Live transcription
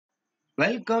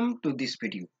Welcome to this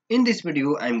video. In this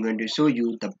video, I'm going to show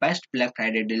you the best Black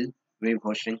Friday deal web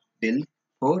hosting deal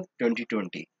for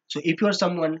 2020. So if you are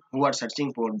someone who are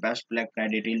searching for best Black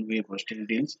Friday deal web hosting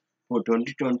deals for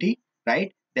 2020,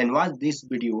 right? Then watch this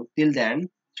video till then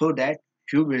so that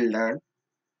you will learn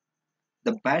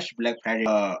the best Black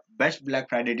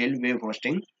Friday deal web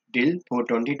hosting deal for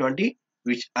 2020,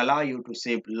 which allow you to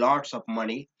save lots of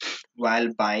money while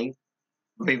buying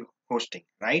web hosting,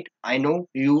 right? I know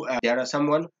you there are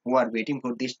someone who are waiting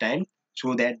for this time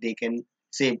so that they can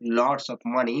save lots of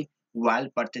money while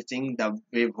purchasing the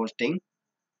web hosting,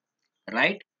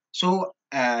 right? So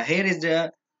here is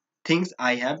the things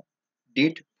I have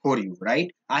did for you, right?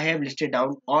 I have listed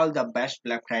down all the best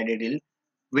Black Friday deal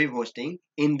web hosting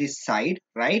in this site,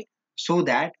 right? So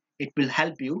that it will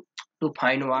help you to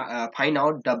find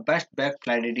out the best Black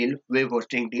Friday deal web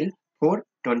hosting deal for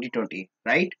 2020,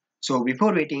 right? So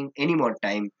before waiting any more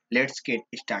time, let's get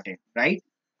started, right?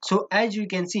 So as you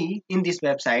can see in this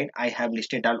website, I have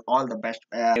listed down all the best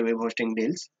web hosting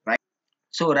deals, right?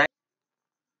 So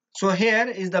here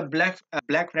is the Black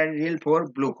Friday deal for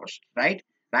Bluehost, right?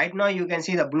 Right now you can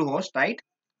see the Bluehost, right?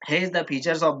 Here is the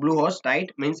features of Bluehost,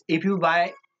 right? Means if you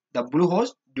buy the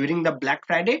Bluehost during the Black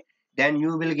Friday, then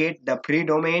you will get the free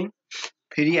domain,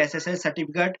 free SSL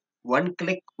certificate,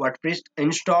 one-click WordPress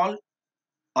install,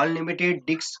 unlimited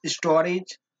disk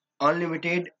storage,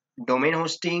 unlimited domain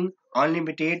hosting,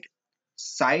 unlimited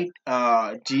site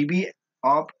GB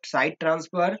of site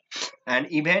transfer, and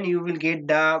even you will get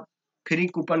the free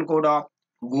coupon code of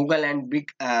Google and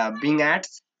Bing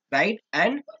ads, right?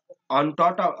 And on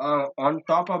top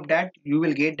of that, you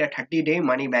will get the 30-day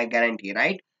money back guarantee,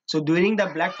 right? So during the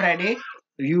Black Friday,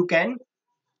 you can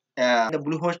the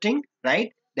blue hosting,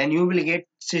 right? Then you will get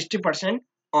 60%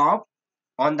 off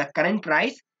on the current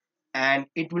price, and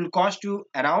it will cost you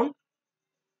around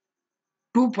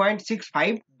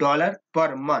 $2.65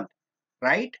 per month,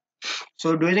 right?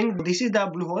 So during this is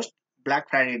the Bluehost Black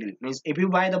Friday deal. Means if you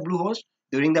buy the Bluehost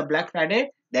during the Black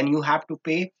Friday, then you have to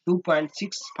pay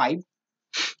 $2.65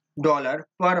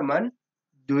 per month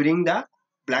during the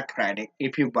Black Friday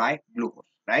if you buy Bluehost,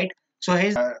 right? So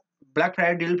here's Black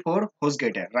Friday deal for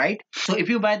HostGator, right? So if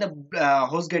you buy the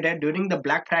HostGator during the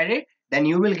Black Friday, then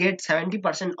you will get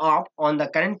 70% off on the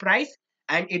current price,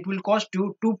 and it will cost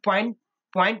you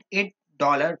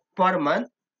 $2.8 per month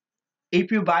if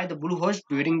you buy the Bluehost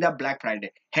during the Black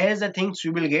Friday. Here's the things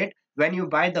you will get when you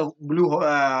buy the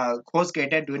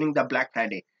HostGator during the Black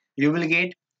Friday. You will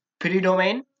get free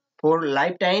domain for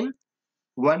lifetime,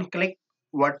 one-click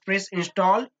WordPress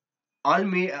install,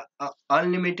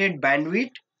 unlimited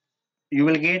bandwidth. You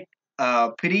will get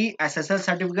free SSL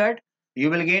certificate. You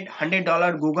will get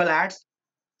 $100 Google Ads.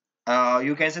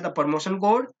 You can say the promotion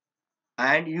code,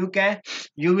 and you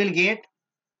will get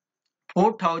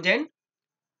 4,000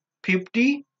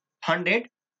 50 100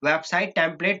 website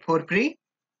template for free,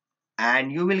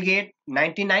 and you will get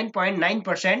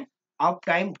 99.9%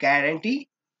 uptime guarantee,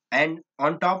 and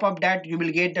on top of that you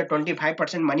will get the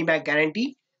 25% money back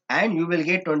guarantee, and you will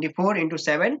get 24 into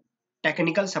 7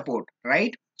 technical support,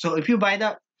 right? So if you buy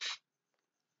the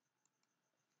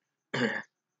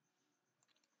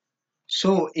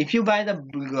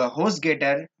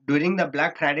HostGator during the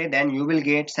Black Friday, then you will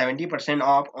get 70%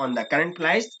 off on the current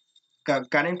price,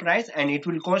 and it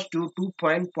will cost you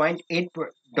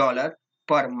 $2.8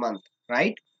 per month,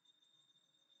 right?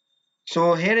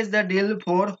 So here is the deal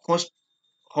for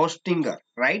Hostinger,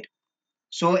 right?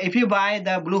 So if you buy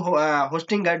the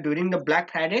Hostinger during the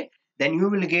Black Friday, then you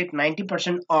will get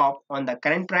 90% off on the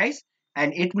current price,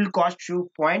 and it will cost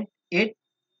you $0.8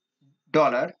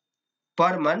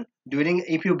 per month during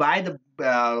if you buy the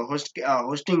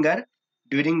Hostinger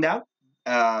during the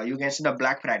you can say the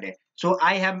Black Friday. So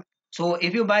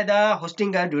if you buy the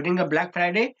Hostinger during the Black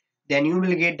Friday, then you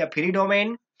will get the free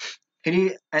domain,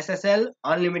 free SSL,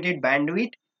 unlimited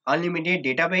bandwidth, unlimited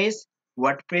database,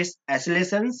 WordPress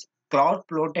installations, cloud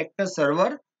protector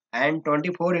server, and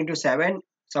 24 into 7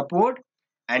 support,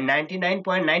 and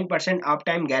 99.9%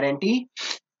 uptime guarantee,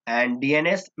 and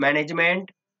DNS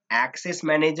management, access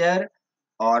manager,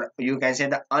 or you can say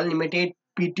the unlimited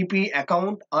PTP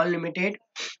account, unlimited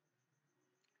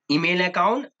email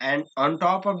account. And on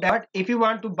top of that, if you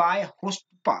want to buy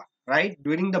Hostpa, right,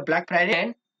 during the Black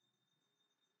Friday,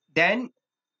 then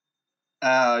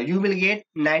you will get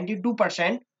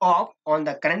 92% off on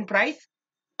the current price,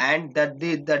 and the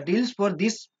deals for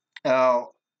this uh,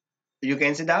 you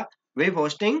can see the web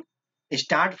hosting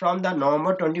start from the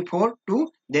November 24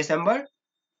 to December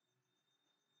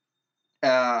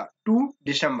 2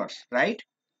 December, right?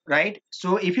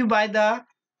 So if you buy the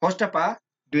Hostapa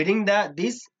during the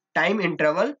this time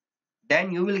interval,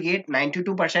 then you will get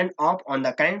 92% off on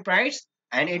the current price,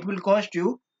 and it will cost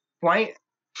you $1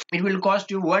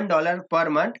 per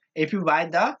month if you buy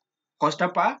the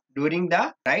Hostapa during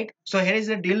the right. So here is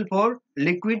the deal for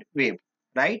liquid wave,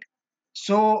 right?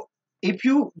 So if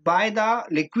you buy the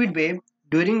liquid wave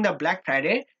during the Black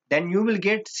Friday, then you will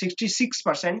get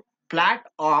 66% flat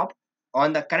off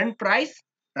on the current price,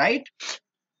 right?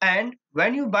 And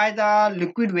when you buy the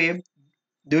liquid wave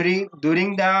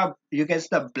during the, you can say,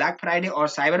 the Black Friday or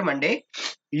Cyber Monday,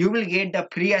 you will get the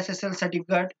free SSL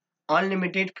certificate,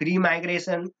 unlimited free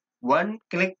migration, one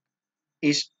click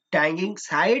is tagging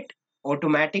site,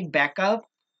 automatic backup,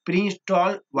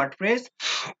 pre-install WordPress,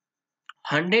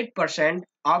 100%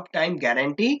 uptime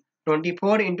guarantee,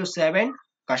 24 into 7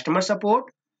 customer support,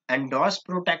 and DOS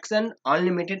protection,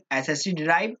 unlimited SSD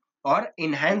drive, or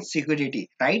enhanced security,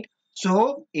 right?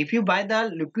 So if you buy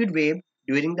the liquid wave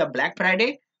during the Black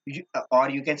Friday, or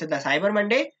you can say the Cyber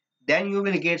Monday, then you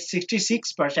will get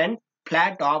 66%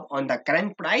 flat off on the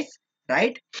current price,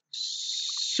 right?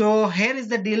 So here is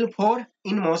the deal for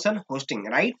in-motion hosting,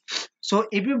 right? So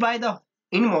if you buy the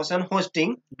in-motion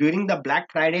hosting during the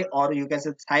Black Friday, or you can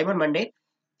say Cyber Monday,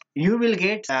 you will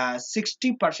get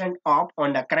 60% off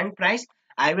on the current price.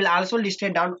 I will also list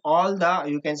it down all the,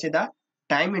 you can say, the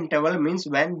time interval, means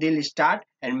when they'll start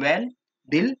and when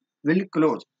they'll will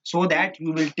close, so that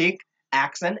you will take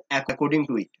action according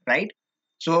to it, right?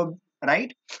 So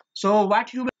right, so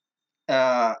what you will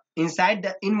inside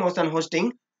the in-motion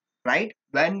hosting, right,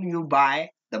 when you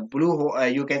buy the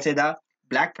you can say the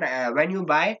when you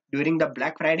buy during the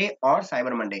Black Friday or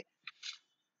Cyber Monday,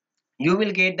 you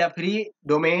will get the free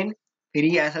domain,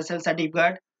 free SSL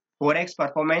certificate, forex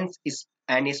performance is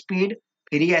and speed,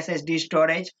 free SSD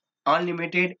storage,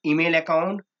 unlimited email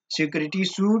account, security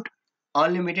suite,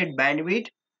 unlimited bandwidth,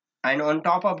 and on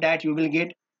top of that you will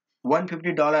get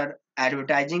 $150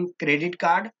 advertising credit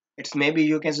card. It's maybe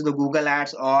you can see the Google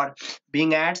ads or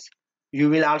Bing ads. You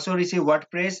will also receive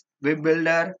WordPress web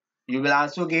builder. You will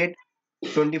also get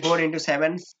 24 into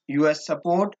 7 US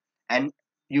support, and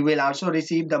you will also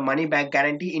receive the money back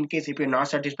guarantee in case if you're not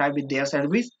satisfied with their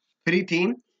service. Free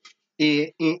theme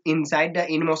inside the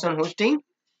in-motion hosting,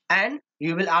 and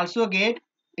you will also get,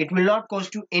 it will not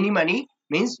cost you any money,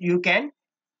 means you can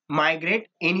migrate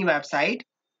any website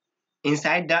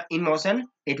inside the in-motion.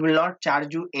 It will not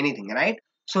charge you anything, right?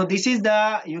 So this is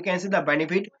the, you can see, the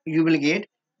benefit you will get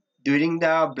during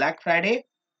the Black Friday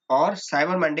or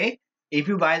Cyber Monday if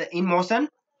you buy the in-motion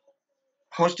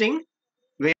hosting.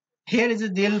 Here is the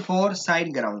deal for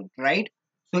side ground, right?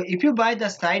 So if you buy the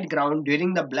side ground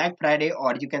during the Black Friday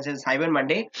or you can say Cyber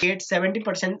Monday, get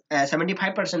 70%,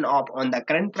 75% off on the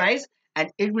current price, and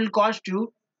it will cost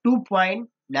you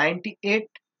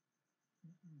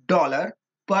 $2.98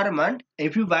 per month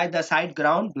if you buy the side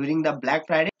ground during the Black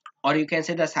Friday or you can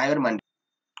say the Cyber Monday.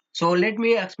 So let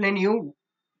me explain you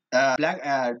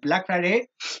Black Friday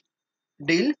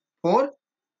deal for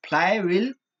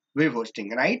flywheel web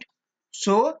hosting, right?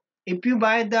 So if you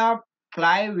buy the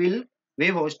flywheel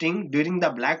web hosting during the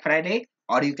Black Friday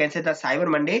or you can say the Cyber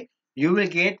Monday, you will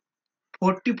get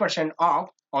 40% off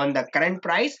on the current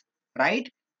price, right?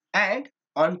 And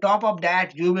on top of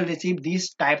that you will receive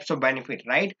these types of benefit,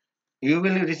 right? You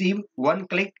will receive one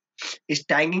click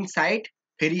tagging site,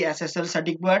 free SSL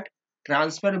certificate,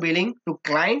 transfer billing to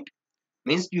client,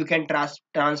 means you can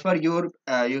transfer your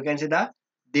you can say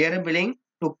their billing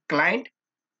to client,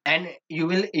 and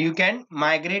you can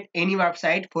migrate any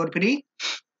website for free,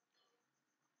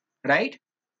 right?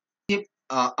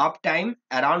 Uptime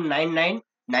around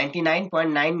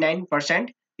 99.99%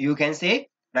 you can say,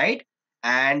 right?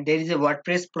 And there is a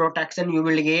WordPress protection you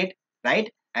will get,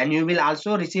 right? And you will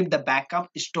also receive the backup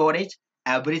storage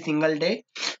every single day,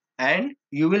 and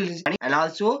you will and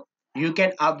also you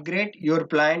can upgrade your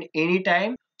plan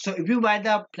anytime. So if you buy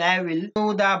the plan will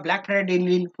to the Black Friday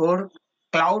deal for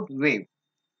cloud wave,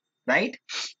 right?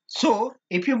 So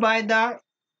if you buy the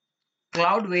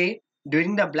cloud wave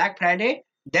during the Black Friday,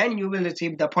 then you will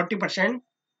receive the 40%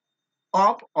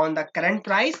 off on the current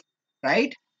price,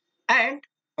 right? And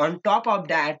on top of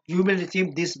that you will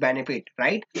receive this benefit,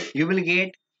 right? You will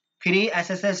get free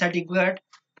SSL certificate,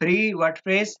 free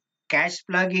WordPress cache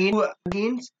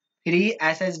plugins, free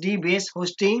SSD based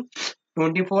hosting,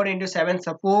 24 into 7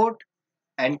 support,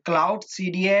 and cloud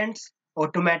CDNs,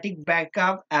 automatic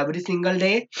backup every single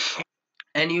day,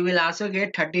 and you will also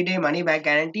get 30-day money back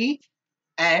guarantee.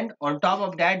 And on top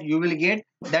of that you will get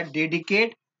the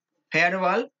dedicated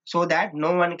firewall so that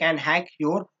no one can hack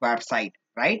your website,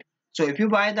 right? So if you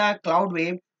buy the cloud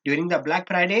wave during the Black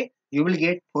Friday, you will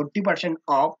get 40%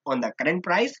 off on the current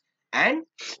price, and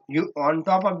you on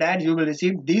top of that you will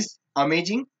receive this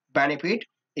amazing benefit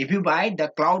if you buy the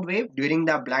cloud wave during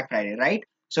the Black Friday, right?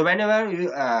 So whenever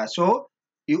you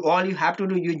you all you have to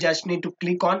do, you just need to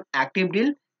click on active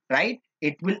deal, right?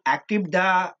 It will active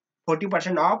the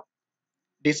 40% off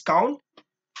discount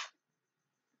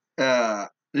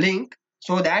link,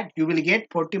 so that you will get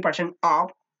 40%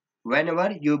 off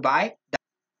whenever you buy.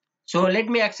 So let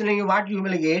me explain you what you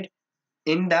will get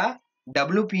in the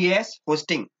WPS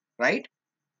hosting, right?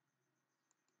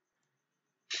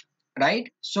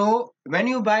 Right. So when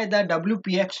you buy the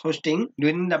WPX hosting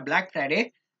during the Black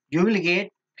Friday, you will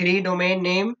get free domain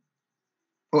name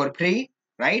for free,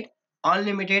 right?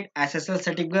 Unlimited SSL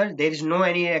certificate. There is no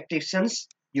any restrictions.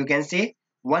 You can say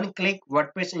one click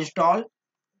WordPress install,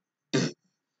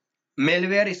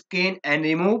 malware scan and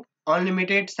remove,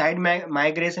 unlimited site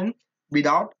migration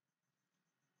without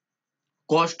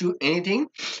cost to anything,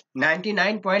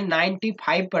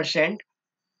 99.95%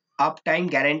 uptime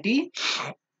guarantee,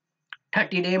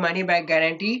 30-day money back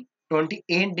guarantee,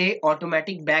 28-day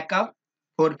automatic backup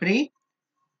for free,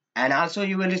 and also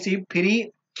you will receive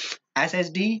free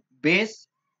SSD based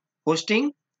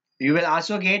hosting. You will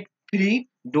also get free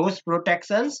DOS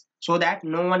protections so that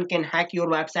no one can hack your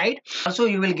website. Also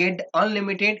you will get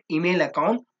unlimited email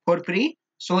account for free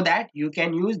so that you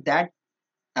can use that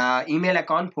email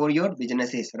account for your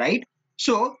businesses, right?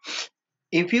 So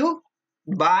if you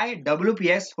buy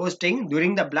WPS hosting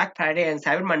during the Black Friday and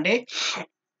Cyber Monday,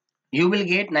 you will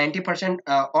get 90%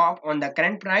 off on the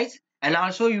current price, and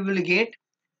also you will get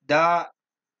the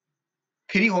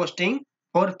free hosting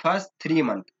for first 3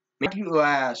 months.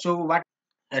 So what,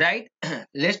 right?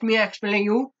 Let me explain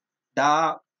you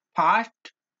the fast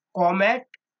comet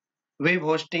web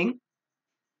hosting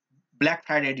Black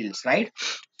Friday deals, right?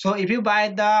 So if you buy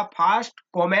the fast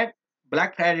comet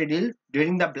Black Friday deal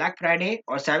during the Black Friday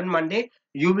or 7 Monday,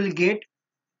 you will get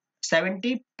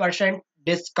 70%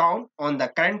 discount on the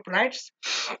current price,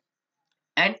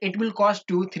 and it will cost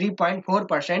you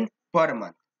 3.4% per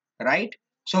month, right?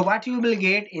 So what you will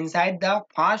get inside the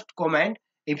fast comment,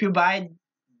 if you buy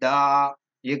the,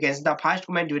 you get the fast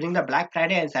comment during the Black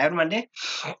Friday and Cyber Monday,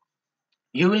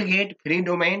 you will get free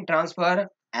domain transfer,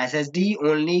 SSD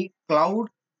only cloud,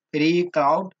 free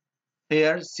cloud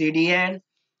here CDN,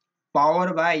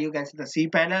 powered by, you can see the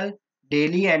cPanel,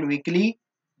 daily and weekly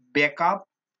backup,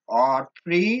 or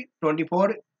free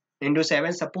 24 into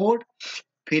 7 support,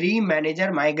 free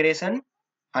manager migration,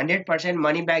 100%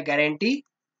 money back guarantee,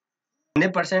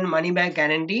 100% money back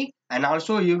guarantee, and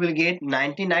also you will get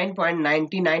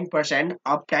 99.99%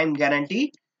 uptime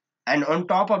guarantee, and on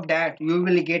top of that you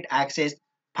will get access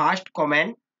fast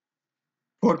command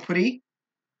for free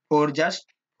for just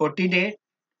 14-day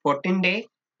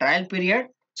trial period.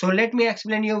 So let me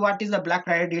explain you what is the Black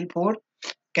Friday deal for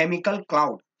Chemical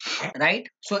Cloud, right?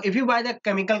 So if you buy the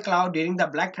Chemical Cloud during the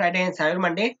Black Friday and Cyber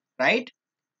Monday, right,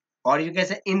 or you can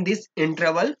say in this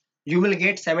interval, you will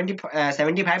get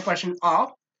 75%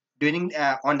 off during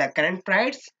on the current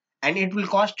price, and it will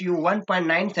cost you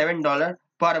 $1.97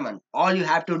 per month. All you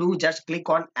have to do, just click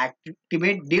on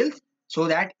activate deals so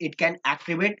that it can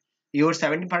activate your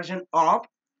 70% off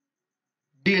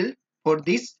deal for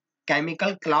this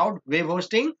Chemical Cloud web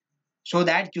hosting, so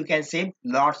that you can save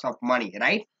lots of money,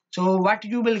 right? So what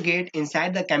you will get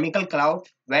inside the Chemical Cloud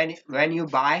when you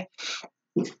buy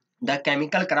the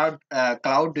Chemical Cloud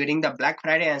during the Black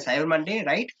Friday and Cyber Monday,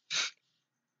 right?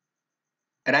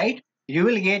 You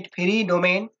will get free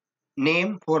domain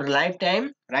name for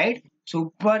lifetime, right?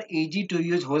 Super easy to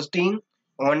use hosting,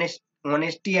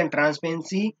 honesty and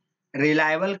transparency,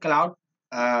 reliable cloud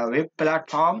web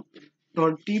platform,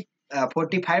 20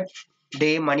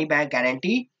 45-day money back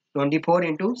guarantee, 24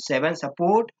 into 7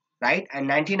 support, right? And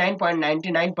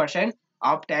 99.99%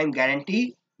 uptime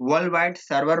guarantee, worldwide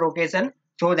server location,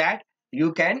 so that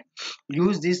you can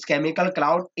use this Chemical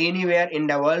Cloud anywhere in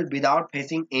the world without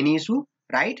facing any issue,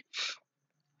 right?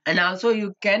 And also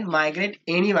you can migrate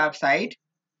any website,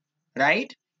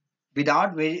 right,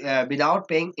 without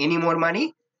paying any more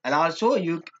money. And also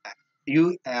you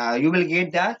will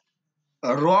get the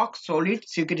rock solid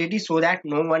security so that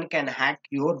no one can hack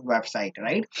your website,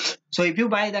 right? So if you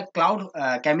buy the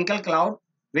Chemical Cloud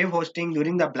web hosting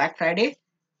during the Black Friday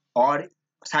or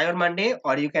Cyber Monday,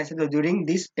 or you can say that during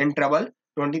this interval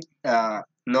 20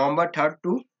 November 3rd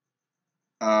to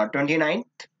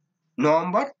 29th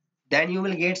November, then you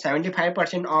will get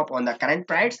 75% off on the current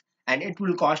price, and it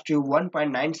will cost you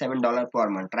 $1.97 per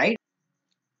month, right?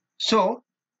 So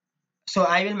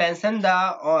I will mention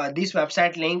the this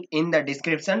website link in the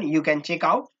description. You can check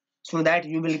out so that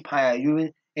you will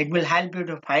it will help you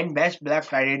to find best Black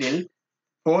Friday deal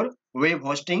for web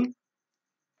hosting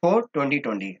for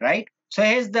 2020, right? So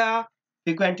here's the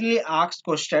frequently asked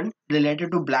question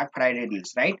related to Black Friday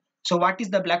deals, right? So what is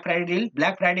the Black Friday deal?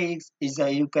 Black Friday is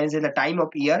you can say the time of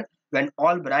year when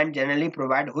all brands generally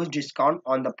provide huge discount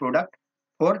on the product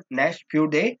for next few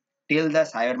days till the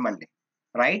Cyber Monday,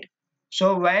 right?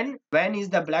 So when is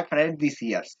the Black Friday this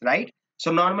year, right?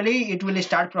 So normally it will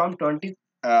start from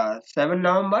 27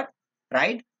 November,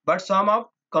 right? But some of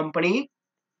company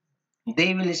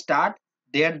they will start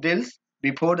their deals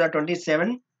before the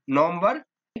 27 November.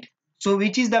 So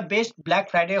which is the best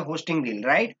Black Friday hosting deal,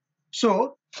 right?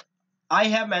 So I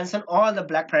have mentioned all the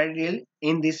Black Friday deal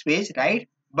in this page, right?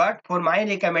 But for my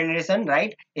recommendation,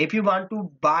 right, if you want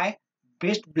to buy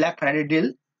best Black Friday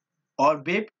deal or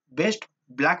best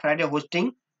Black Friday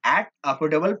hosting at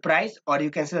affordable price, or you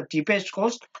can say the cheapest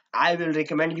cost, I will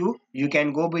recommend you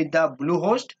can go with the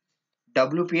Bluehost,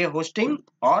 WPA hosting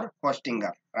or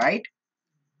Hostinger, right?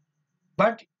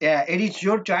 But it is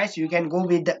your choice. You can go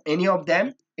with any of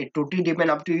them. It totally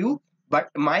depend up to you. But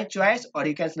my choice, or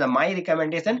you can say my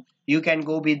recommendation, you can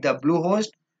go with the Bluehost,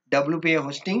 WPA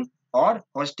hosting or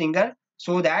Hostinger,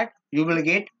 so that you will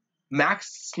get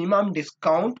maximum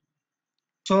discount.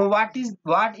 So what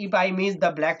if I miss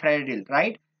the Black Friday deal,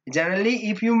 right? Generally,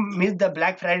 if you miss the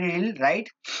Black Friday deal, right?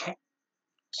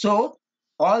 So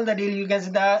all the deal you can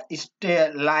see the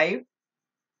stay live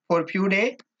for few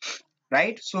days,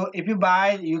 right? So if you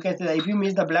buy, you can say if you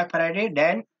miss the Black Friday,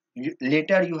 then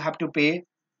later you have to pay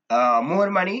more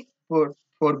money for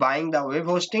buying the web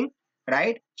hosting,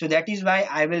 right? So that is why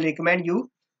I will recommend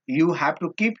you have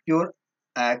to keep your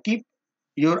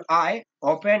eye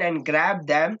open and grab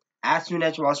them as soon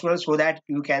as possible so that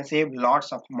you can save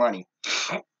lots of money,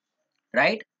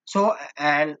 right? So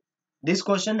and this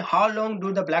question, how long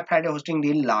do the Black Friday hosting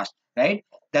deal last, right?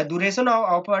 The duration of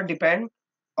offer depend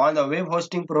on the web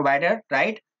hosting provider,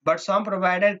 right? But some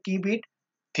provider keep it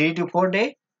 3 to 4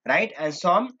 days, right? And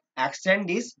some extend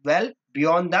this well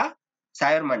beyond the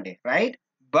Cyber Monday, right?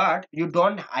 But you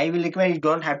don't, I will recommend you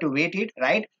don't have to wait it,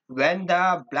 right? When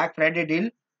the Black Friday deal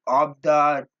of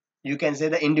the, you can say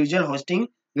the individual hosting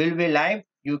will be live,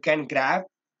 you can grab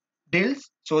deals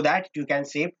so that you can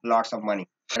save lots of money,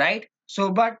 right? So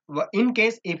but in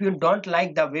case if you don't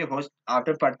like the web host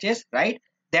after purchase, right,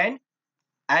 then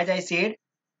as I said,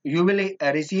 you will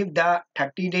receive the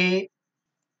 30-day,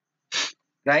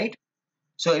 right?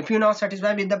 So if you're not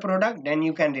satisfied with the product, then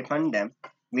you can refund them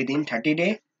within 30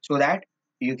 days so that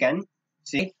you can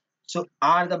see. So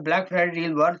are the Black Friday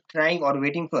deal worth trying or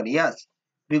waiting for? Yes,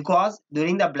 because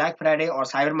during the Black Friday or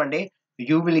Cyber Monday,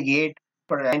 you will get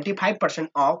 95%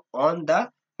 off on the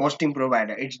hosting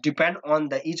provider. It's depend on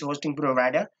the each hosting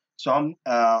provider. Some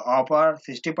offer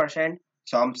 60%,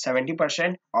 some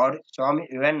 70%, or some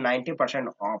even 90%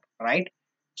 off, right?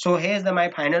 So here's my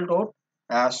final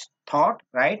thought,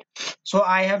 right? So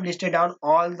I have listed down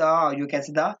all the, you can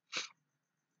see the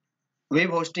web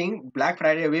hosting, Black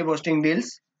Friday web hosting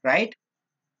deals, right?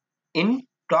 In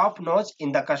top notch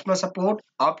in the customer support,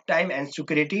 uptime and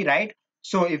security, right?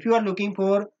 So if you are looking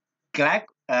for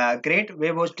great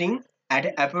web hosting at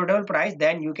an affordable price,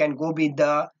 then you can go with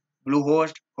the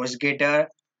Bluehost, HostGator,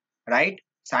 right?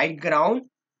 SiteGround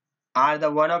are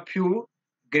the one of few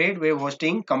great web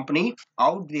hosting company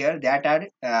out there that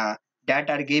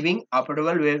are giving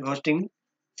affordable web hosting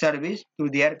service to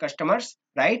their customers,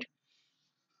 right?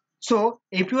 So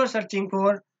if you are searching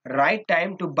for right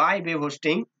time to buy web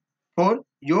hosting for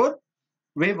your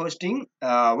web hosting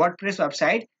WordPress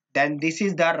website, then this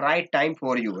is the right time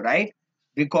for you, right?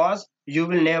 Because you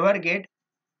will never get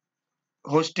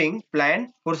hosting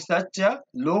plan for such a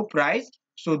low price.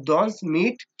 So don't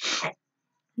miss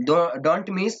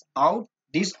out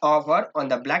this offer on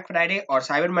the Black Friday or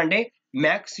Cyber Monday.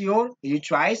 Make sure you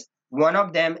choose one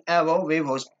of them above web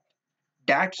host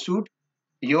that suit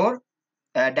your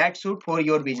that suit for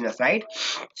your business, right?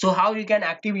 So how you can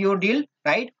active your deal,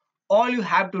 right? All you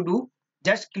have to do,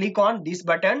 just click on this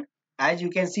button as you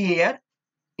can see here,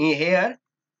 here,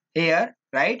 here,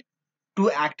 right,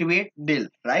 to activate deal,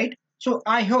 right? So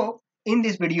I hope in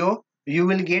this video you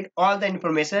will get all the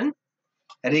information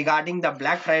regarding the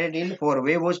Black Friday deal for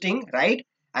web hosting, right?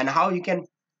 And how you can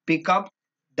pick up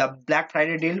the Black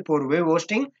Friday deal for web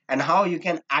hosting and how you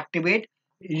can activate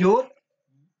your,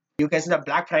 you can see the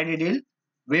Black Friday deal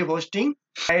web hosting,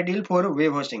 Friday deal for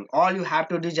web hosting. All you have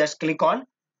to do is just click on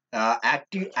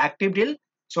active deal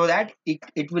so that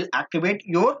it will activate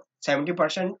your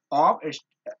 70% off,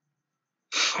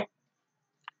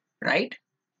 right?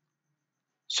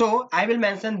 So I will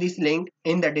mention this link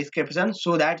in the description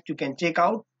so that you can check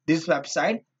out this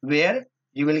website where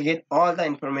you will get all the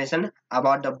information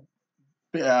about the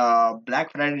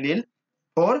Black Friday deal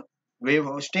for web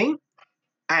hosting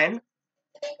and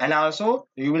and also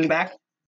you will back